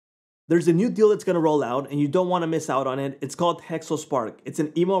There's a new deal that's going to roll out and you don't want to miss out on it. It's called Hexospark. It's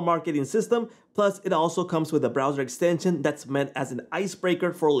an email marketing system. Plus, it also comes with a browser extension that's meant as an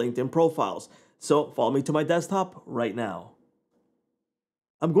icebreaker for LinkedIn profiles. So follow me to my desktop right now.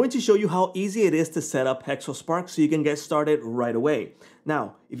 I'm going to show you how easy it is to set up Hexospark so you can get started right away.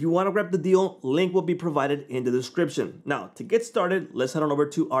 Now, if you want to grab the deal, link will be provided in the description. Now, to get started, let's head on over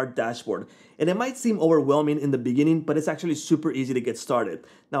to our dashboard. And it might seem overwhelming in the beginning, but it's actually super easy to get started.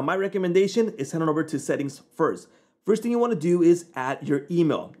 Now, my recommendation is head on over to settings first. First thing you want to do is add your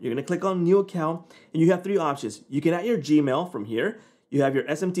email. You're going to click on new account and you have three options. You can add your Gmail from here. You have your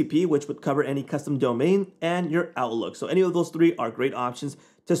SMTP, which would cover any custom domain, and your Outlook. So any of those three are great options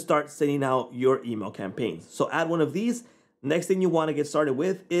to start sending out your email campaigns. So add one of these. Next thing you want to get started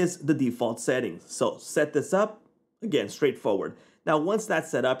with is the default settings. So set this up, again, straightforward. Now, once that's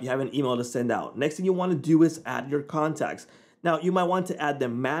set up, you have an email to send out. Next thing you want to do is add your contacts. Now, you might want to add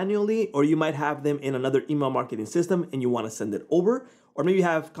them manually, or you might have them in another email marketing system and you want to send it over, or maybe you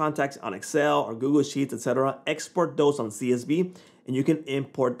have contacts on Excel or Google Sheets, etc. Export those on CSV and you can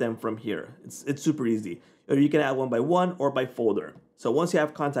import them from here. It's super easy. Or you can add one by one or by folder. So once you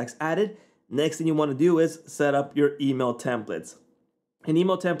have contacts added, next thing you want to do is set up your email templates. In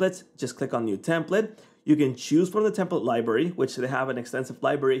email templates, just click on new template. You can choose from the template library, which they have an extensive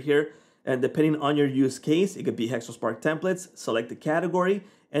library here. And depending on your use case, it could be Hexospark templates. Select the category,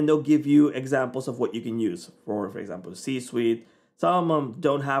 and they'll give you examples of what you can use. For example, C-suite. Some of them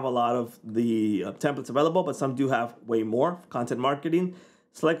don't have a lot of the templates available, but some do have way more. Content marketing.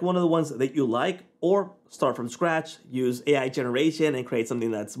 Select one of the ones that you like, or start from scratch. Use AI generation and create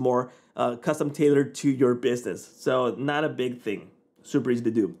something that's more custom tailored to your business. So not a big thing. Super easy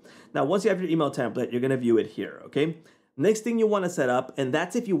to do. Now, once you have your email template, you're going to view it here, okay? Next thing you want to set up, and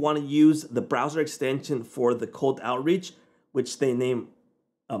that's if you want to use the browser extension for the cold outreach, which they name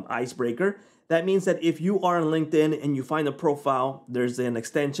Icebreaker. That means that if you are on LinkedIn and you find a profile, there's an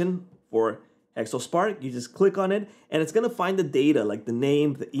extension for Hexospark. You just click on it, and it's going to find the data, like the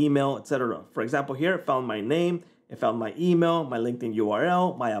name, the email, etc. For example, here it found my name, it found my email, my LinkedIn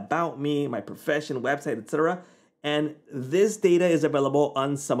URL, my about me, my profession, website, etc. And this data is available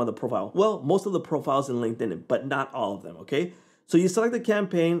on some of the profiles. Well, most of the profiles in LinkedIn, but not all of them, okay? So you select the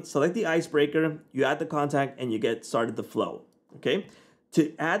campaign, select the icebreaker, you add the contact, and you get started the flow, okay?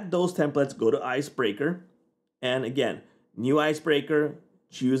 To add those templates, go to icebreaker. And again, new icebreaker,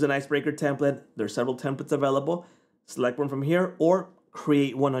 choose an icebreaker template. There's several templates available. Select one from here or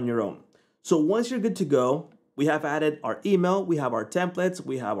create one on your own. So once you're good to go, we have added our email, we have our templates,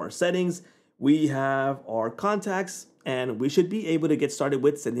 we have our settings, we have our contacts, and we should be able to get started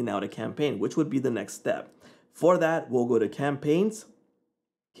with sending out a campaign, which would be the next step. For that, we'll go to campaigns.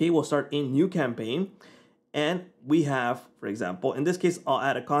 Okay, we'll start a new campaign. And we have, for example, in this case, I'll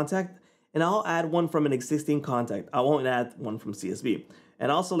add a contact and I'll add one from an existing contact. I won't add one from CSV.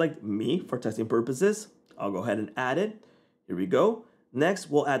 And I'll select me for testing purposes. I'll go ahead and add it. Here we go. Next,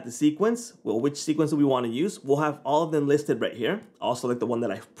 we'll add the sequence. Well, which sequence do we want to use? We'll have all of them listed right here. I'll select the one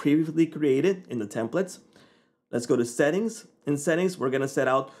that I've previously created in the templates. Let's go to settings. In settings, we're going to set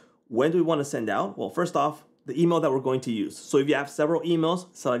out when do we want to send out. Well, first off, the email that we're going to use. So if you have several emails,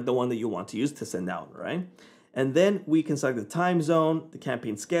 select the one that you want to use to send out, right? And then we can select the time zone, the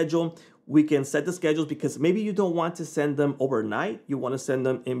campaign schedule. We can set the schedules because maybe you don't want to send them overnight. You want to send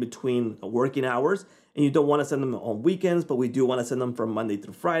them in between working hours, and you don't want to send them on weekends, but we do want to send them from Monday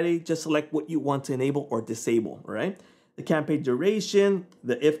through Friday. Just select what you want to enable or disable, right? The campaign duration,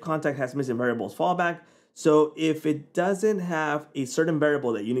 the if contact has missing variables fallback. So if it doesn't have a certain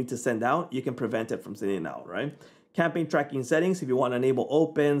variable that you need to send out, you can prevent it from sending it out, right? Campaign tracking settings, if you want to enable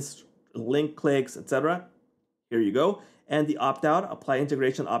opens, link clicks, etc. Here you go. And the opt-out, apply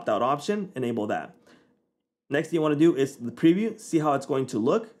integration opt-out option, enable that. Next thing you want to do is the preview, see how it's going to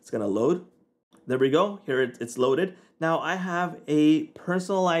look. It's going to load. There we go. Here it's loaded. Now I have a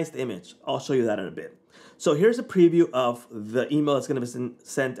personalized image. I'll show you that in a bit. So here's a preview of the email that's going to be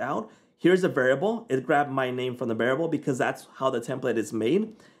sent out. Here's a variable. It grabbed my name from the variable because that's how the template is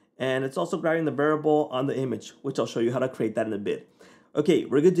made. And it's also grabbing the variable on the image, which I'll show you how to create that in a bit. Okay,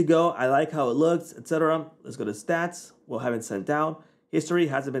 we're good to go. I like how it looks, etc. Let's go to stats. We'll have it sent out. History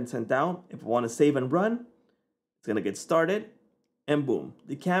hasn't been sent out. If we want to save and run, it's going to get started. And boom,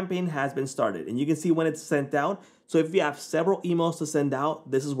 the campaign has been started. And you can see when it's sent out. So if you have several emails to send out,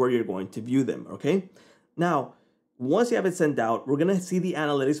 this is where you're going to view them, okay? Now, once you have it sent out, we're going to see the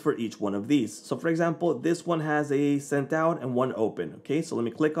analytics for each one of these. So for example, this one has a sent out and one open. Okay, so let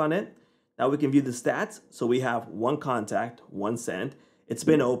me click on it. Now we can view the stats. So we have one contact, one sent. It's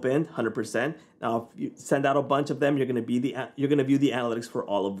been opened 100%. Now, if you send out a bunch of them, you're going to view the analytics for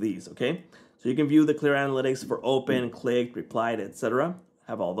all of these, okay? So you can view the clear analytics for open, clicked, replied, etc.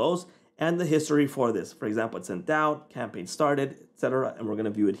 Have all those, and the history for this. For example, it's sent out, campaign started, etc. And we're going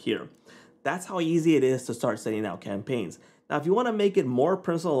to view it here. That's how easy it is to start sending out campaigns. Now, if you want to make it more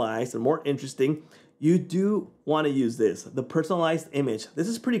personalized and more interesting, you do want to use this, the personalized image. This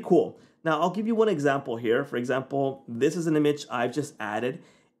is pretty cool. Now, I'll give you one example here. For example, this is an image I've just added,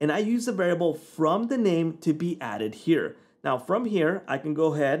 and I use the variable from the name to be added here. Now, from here, I can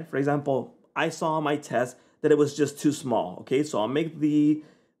go ahead. For example, I saw on my test that it was just too small. Okay, so I'll make the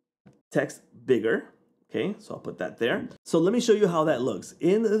text bigger. Okay, so I'll put that there. So let me show you how that looks.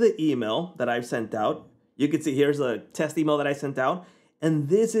 In the email that I've sent out, you can see here's a test email that I sent out. And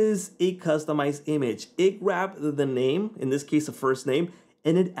this is a customized image. It grabbed the name, in this case, the first name,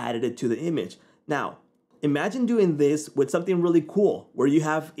 and it added it to the image. Now, imagine doing this with something really cool, where you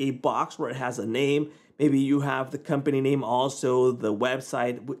have a box where it has a name. Maybe you have the company name also, the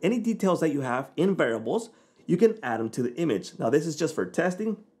website, any details that you have in variables, you can add them to the image. Now, this is just for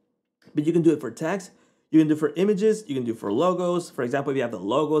testing, but you can do it for text. You can do it for images. You can do it for logos. For example, if you have the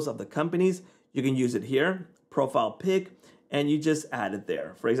logos of the companies, you can use it here, profile pic, and you just add it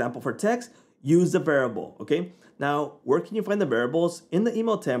there. For example, for text, use the variable, okay? Now, where can you find the variables? In the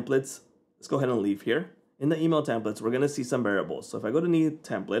email templates, let's go ahead and leave here. In the email templates, we're gonna see some variables. So if I go to new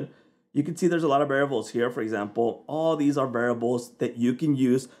template, you can see there's a lot of variables here. For example, all these are variables that you can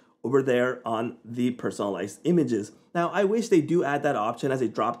use over there on the personalized images. Now, I wish they do add that option as a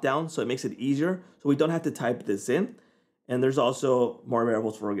drop down so it makes it easier so we don't have to type this in. And there's also more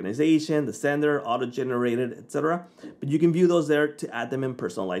variables for organization, the sender, auto-generated, etc. But you can view those there to add them in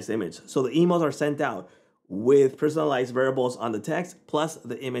personalized image. So the emails are sent out with personalized variables on the text plus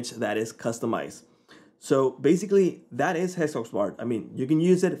the image that is customized. So basically, that is Hexospark. I mean, you can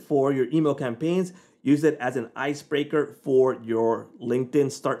use it for your email campaigns, use it as an icebreaker for your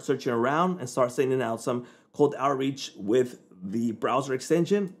LinkedIn, start searching around and start sending out some cold outreach with the browser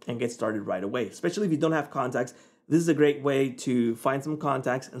extension and get started right away. Especially if you don't have contacts, this is a great way to find some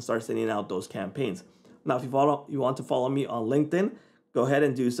contacts and start sending out those campaigns. Now, if you want to follow me on LinkedIn, go ahead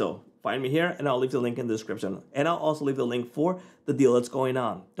and do so. Find me here and I'll leave the link in the description. And I'll also leave the link for the deal that's going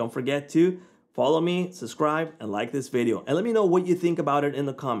on. Don't forget to follow me, subscribe, and like this video. And let me know what you think about it in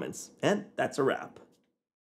the comments. And that's a wrap.